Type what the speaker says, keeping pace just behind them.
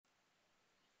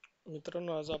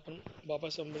मित्रांनो, आज आपण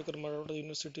Babasaheb Ambedkar Marathwada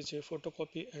युनिव्हर्सिटीचे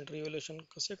photocopy and revaluation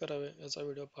कसे करावे याचा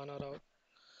व्हिडिओ पाहणार आहोत.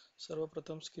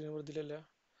 सर्वप्रथम स्क्रीनवर दिलेल्या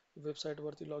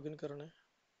वेबसाईटवरती लॉग इन करणे,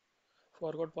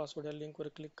 फॉरगॉट पासवर्ड या लिंकवर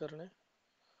क्लिक करणे.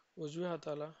 उजव्या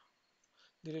हाताला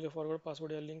दिलेले फॉरगॉट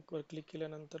पासवर्ड या लिंकवर क्लिक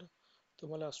केल्यानंतर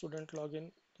तुम्हाला स्टुडंट लॉग इन,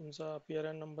 तुमचा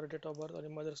PRN number, date of birth आणि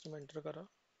मदर्स नेम एंटर करा.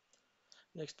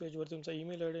 नेक्स्ट पेजवर तुमचा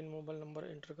ईमेल आय डी आणि मोबाईल नंबर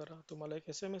एंटर करा. तुम्हाला एक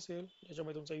SMS येईल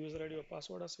ज्याच्यामध्ये तुमचा युजर ID व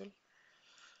पासवर्ड असेल.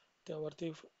 त्यावरती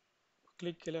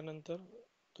क्लिक केल्यानंतर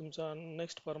तुमचा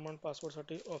नेक्स्ट परमनंट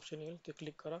पासवर्डसाठी ऑप्शन येईल, ते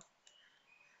क्लिक करा.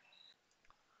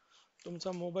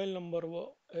 तुमचा मोबाईल नंबर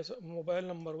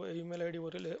व ईमेल ID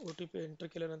वरील OTP एंटर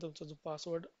केल्यानंतर तुमचा जो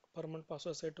परमनंट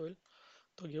पासवर्ड सेट होईल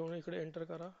तो घेऊन इकडे एंटर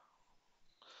करा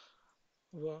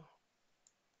व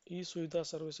ई सुविधा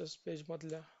सर्व्हिसेस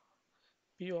पेजमधल्या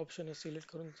P ऑप्शन हे सिलेक्ट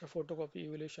करून त्याचा फोटोकॉपी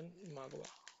इव्हॅल्युएशन मागवा.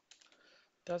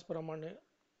 त्याचप्रमाणे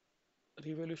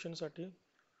रिव्हॅल्युएशनसाठी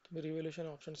तुम्ही रिव्हॅल्युएशन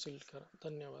ऑप्शन सिलेक्ट करा.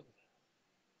 धन्यवाद.